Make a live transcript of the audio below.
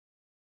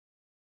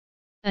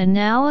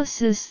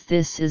Analysis.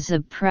 This is a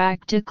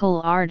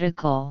practical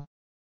article.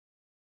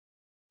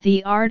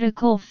 The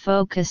article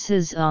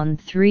focuses on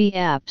 3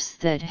 apps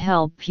that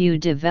help you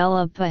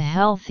develop a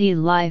healthy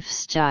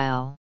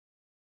lifestyle.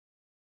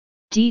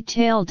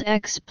 Detailed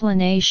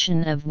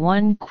explanation of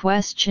 1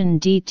 question.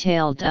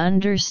 Detailed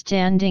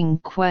understanding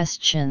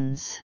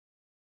questions.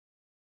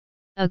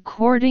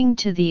 According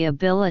to the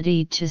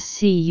ability to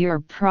see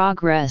your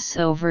progress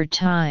over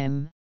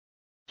time.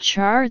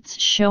 Charts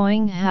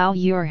showing how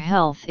your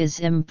health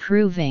is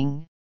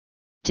improving.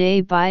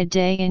 Day by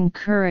day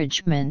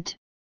encouragement.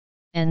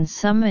 And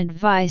some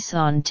advice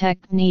on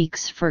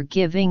techniques for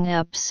giving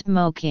up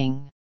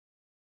smoking.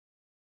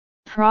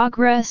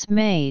 Progress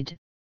made.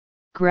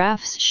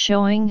 Graphs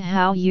showing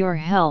how your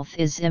health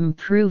is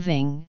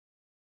improving.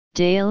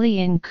 Daily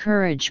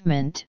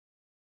encouragement.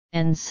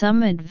 And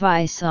some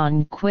advice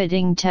on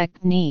quitting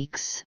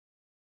techniques.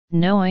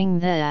 Knowing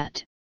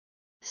that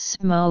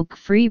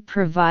smoke-free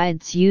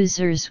provides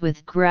users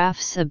with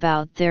graphs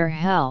about their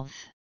health.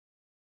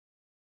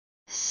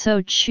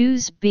 So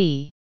choose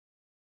B.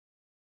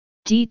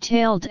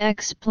 Detailed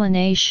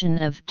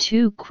explanation of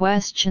 2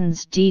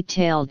 questions.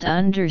 Detailed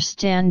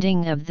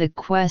understanding of the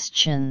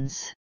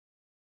questions.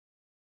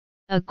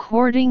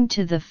 According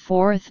to the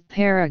 4th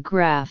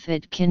paragraph,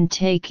 it can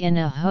take in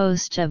a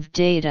host of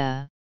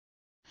data,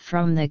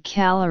 from the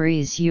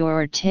calories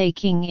you're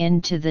taking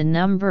in to the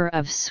number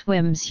of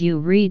swims you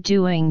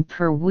redoing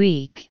per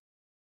week,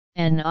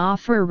 and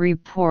offer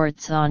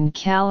reports on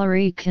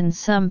calorie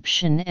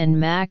consumption and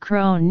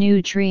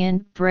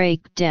macronutrient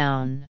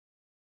breakdown.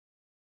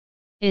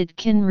 It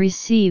can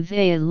receive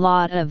a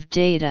lot of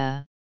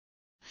data,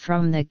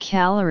 from the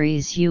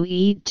calories you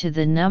eat to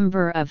the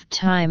number of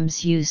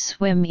times you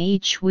swim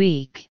each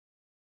week,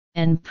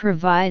 and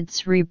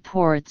provides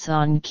reports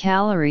on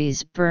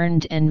calories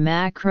burned and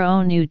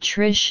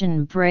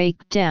macronutrition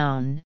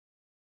breakdown,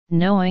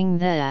 knowing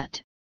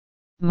that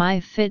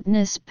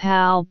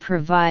MyFitnessPal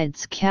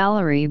provides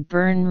calorie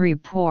burn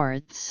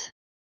reports.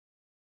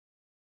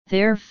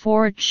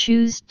 Therefore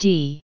choose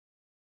D.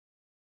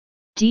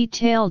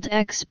 Detailed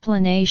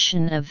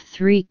explanation of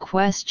 3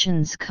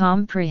 questions.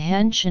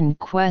 Comprehension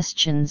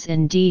questions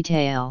in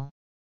detail.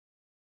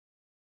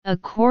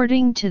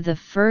 According to the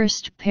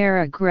 1st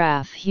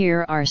paragraph,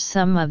 here are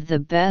some of the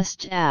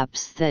best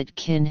apps that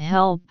can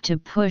help to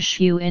push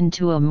you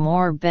into a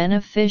more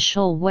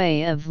beneficial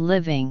way of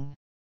living.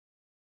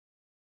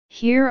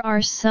 Here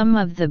are some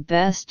of the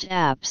best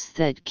apps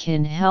that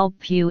can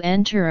help you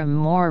enter a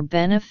more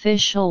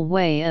beneficial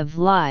way of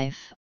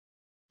life.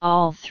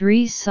 All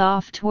 3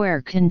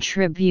 software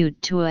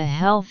contribute to a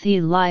healthy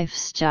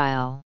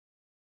lifestyle.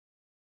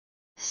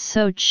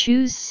 So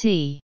choose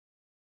C.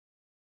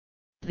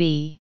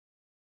 B.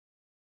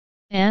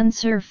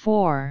 Answer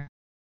 4.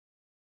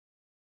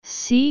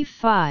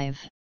 C5.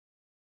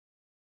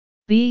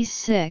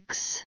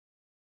 B6.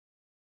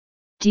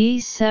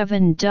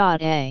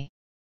 D7.A.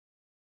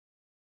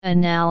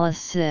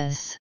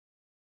 Analysis.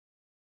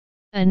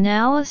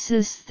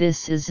 Analysis.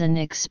 This is an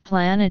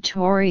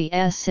explanatory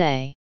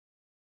essay.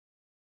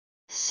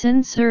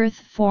 Since Earth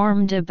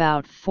formed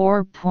about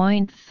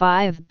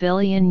 4.5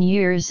 billion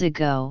years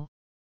ago,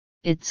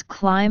 its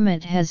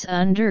climate has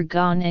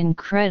undergone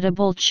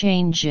incredible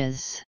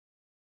changes.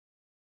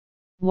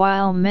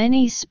 While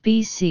many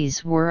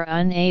species were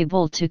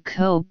unable to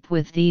cope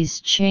with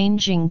these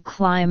changing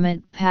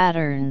climate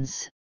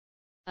patterns,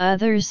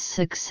 others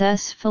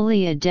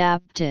successfully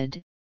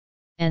adapted,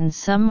 and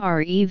some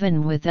are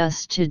even with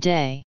us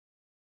today.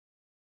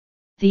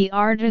 The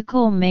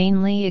article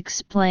mainly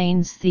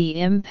explains the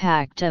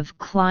impact of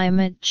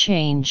climate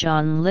change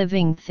on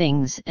living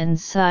things and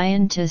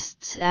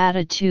scientists'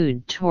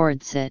 attitude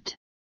towards it.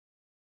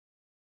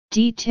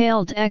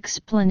 Detailed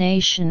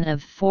explanation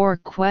of 4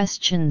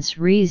 questions.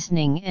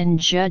 Reasoning and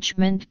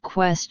judgment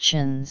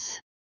questions.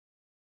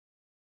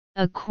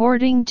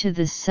 According to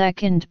the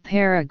 2nd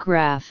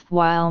paragraph,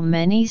 while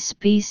many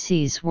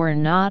species were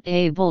not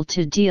able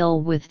to deal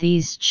with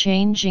these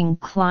changing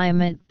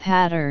climate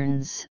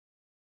patterns,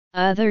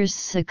 others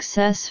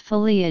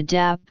successfully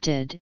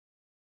adapted,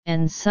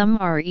 and some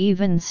are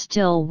even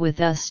still with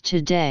us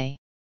today.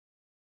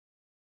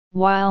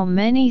 While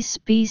many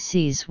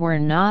species were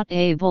not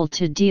able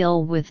to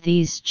deal with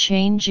these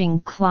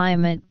changing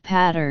climate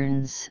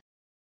patterns,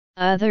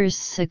 others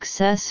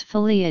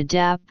successfully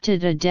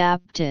adapted,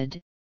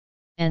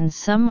 and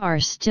some are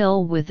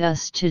still with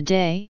us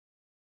today.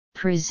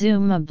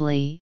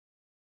 Presumably,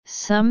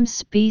 some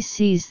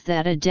species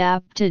that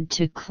adapted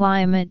to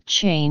climate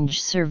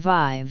change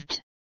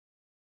survived.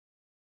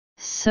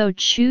 So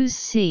choose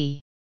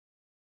C.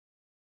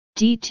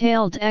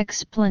 Detailed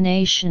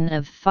explanation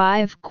of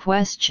 5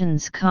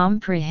 questions.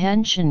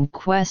 Comprehension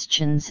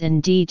questions in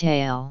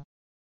detail.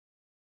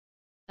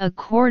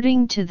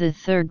 According to the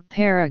 3rd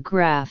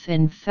paragraph,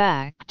 in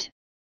fact,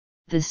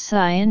 the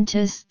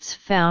scientists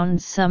found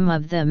some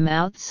of them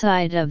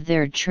outside of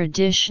their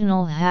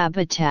traditional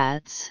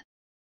habitats,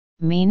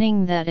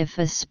 meaning that if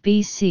a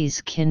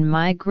species can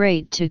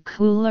migrate to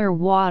cooler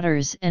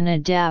waters and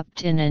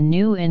adapt in a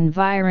new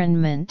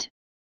environment,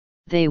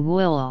 they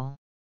will.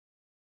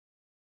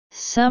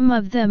 Some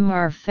of them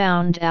are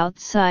found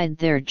outside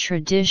their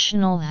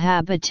traditional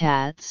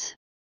habitats,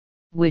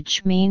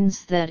 which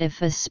means that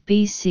if a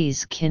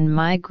species can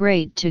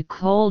migrate to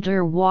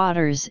colder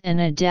waters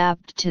and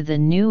adapt to the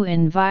new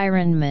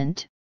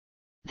environment,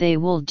 they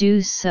will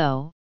do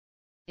so.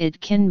 It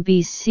can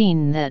be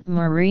seen that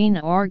marine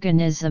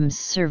organisms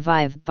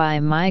survive by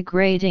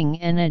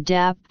migrating and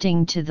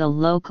adapting to the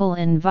local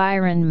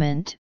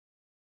environment,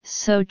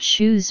 so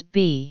choose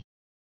B.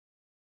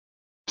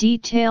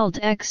 Detailed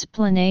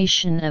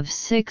explanation of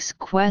 6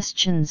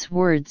 questions,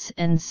 words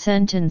and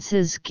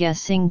sentences,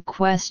 guessing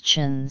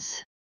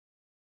questions.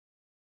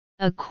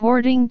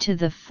 According to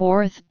the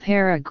 4th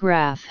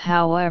paragraph,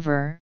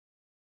 however,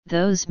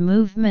 those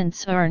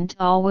movements aren't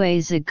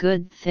always a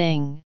good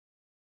thing.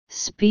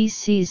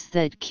 Species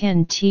that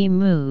can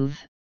move,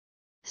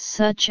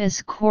 such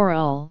as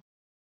coral,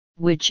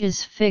 which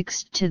is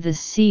fixed to the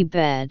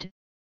seabed,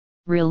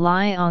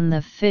 rely on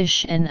the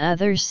fish and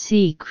other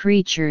sea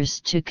creatures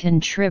to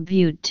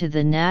contribute to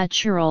the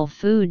natural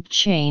food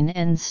chain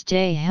and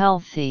stay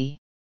healthy.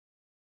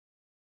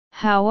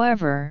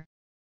 However,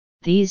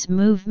 these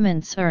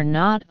movements are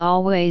not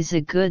always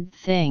a good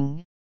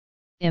thing.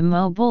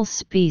 Immobile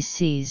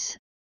species,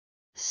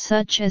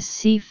 such as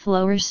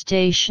seafloor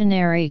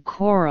stationary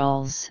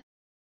corals,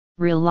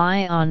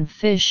 rely on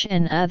fish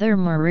and other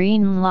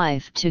marine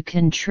life to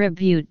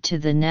contribute to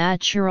the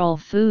natural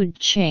food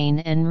chain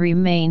and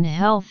remain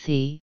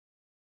healthy,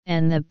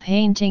 and the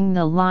painting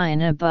the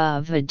line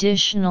above.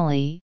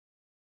 Additionally,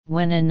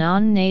 when a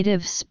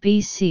non-native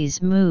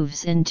species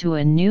moves into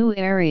a new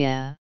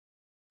area,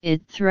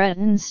 it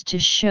threatens to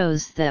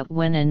shows that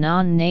when a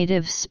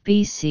non-native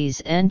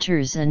species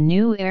enters a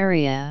new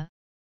area,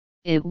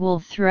 it will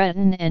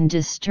threaten and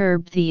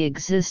disturb the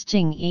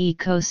existing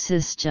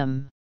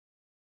ecosystem.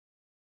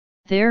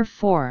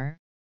 Therefore,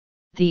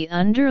 the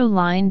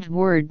underlined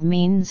word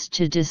means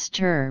to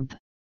disturb.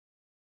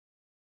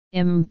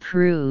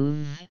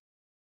 Improve.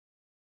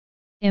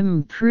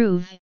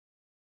 Improve.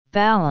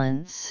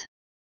 Balance.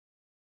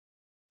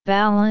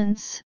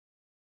 Balance.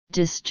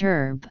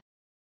 Disturb.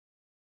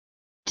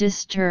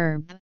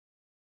 Disturb.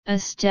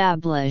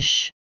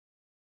 Establish.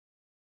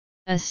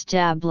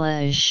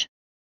 Establish.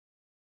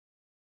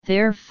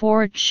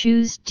 Therefore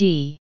choose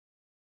D.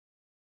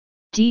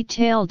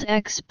 Detailed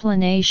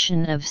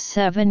explanation of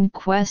 7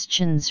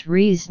 questions,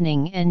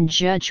 reasoning and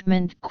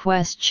judgment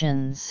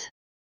questions.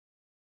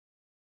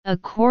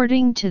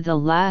 According to the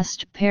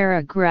last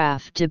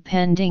paragraph,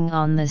 depending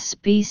on the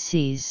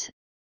species,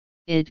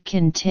 it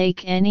can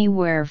take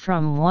anywhere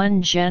from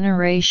 1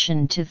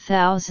 generation to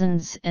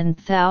thousands and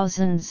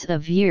thousands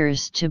of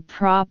years to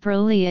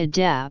properly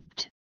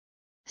adapt.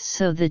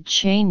 So the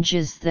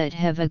changes that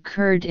have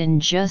occurred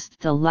in just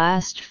the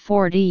last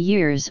 40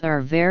 years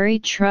are very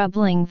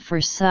troubling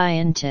for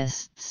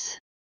scientists.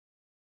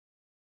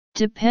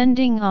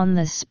 Depending on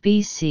the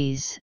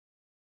species,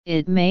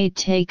 it may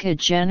take a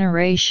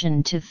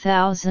generation to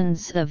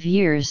thousands of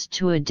years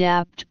to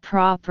adapt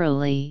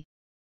properly,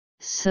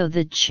 so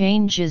the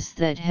changes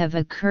that have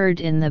occurred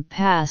in the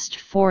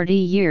past 40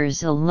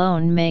 years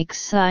alone make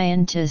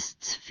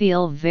scientists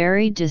feel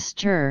very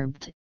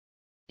disturbed.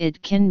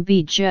 It can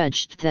be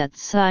judged that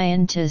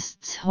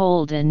scientists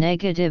hold a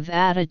negative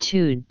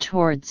attitude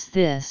towards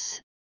this,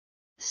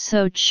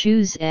 so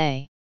choose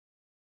A.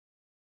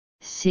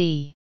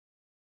 C.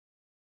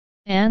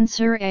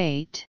 Answer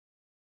 8.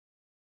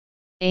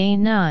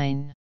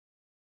 A9.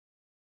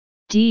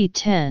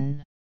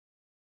 D10.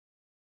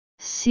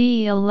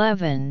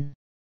 C11.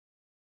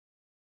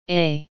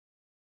 A.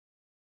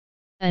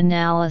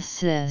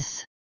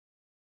 Analysis.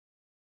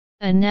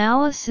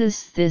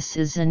 Analysis. This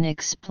is an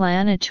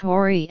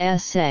explanatory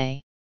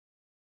essay.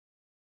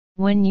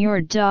 When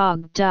your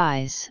dog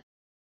dies,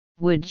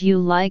 would you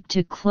like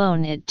to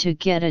clone it to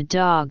get a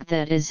dog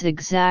that is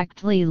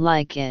exactly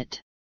like it?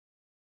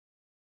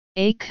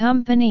 A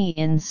company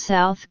in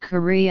South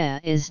Korea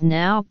is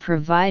now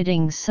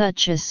providing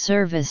such a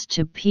service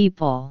to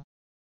people.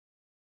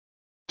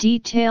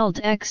 Detailed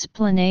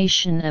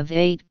explanation of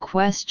 8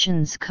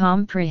 questions,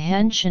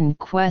 comprehension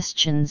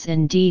questions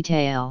in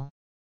detail.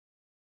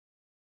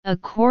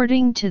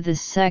 According to the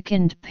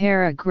 2nd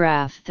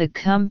paragraph, the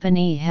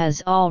company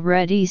has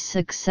already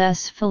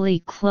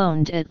successfully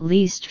cloned at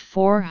least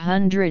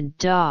 400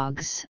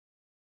 dogs,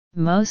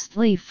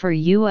 mostly for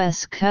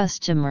U.S.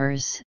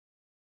 customers,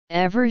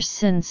 ever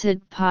since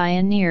it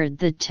pioneered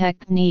the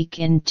technique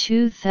in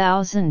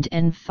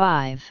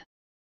 2005.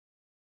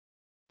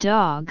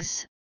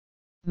 Dogs,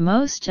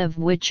 most of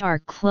which are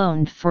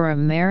cloned for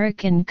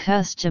American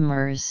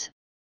customers.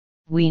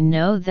 We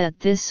know that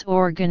this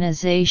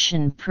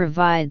organization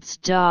provides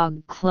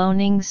dog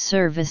cloning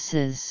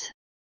services.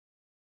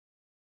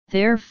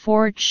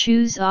 Therefore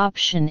choose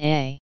option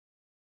A.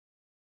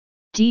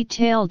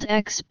 Detailed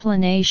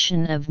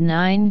explanation of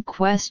 9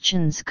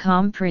 questions,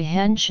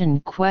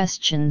 comprehension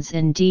questions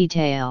in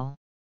detail.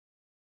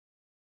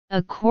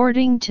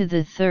 According to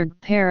the 3rd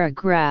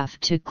paragraph,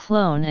 to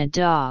clone a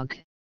dog,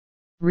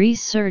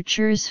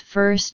 researchers first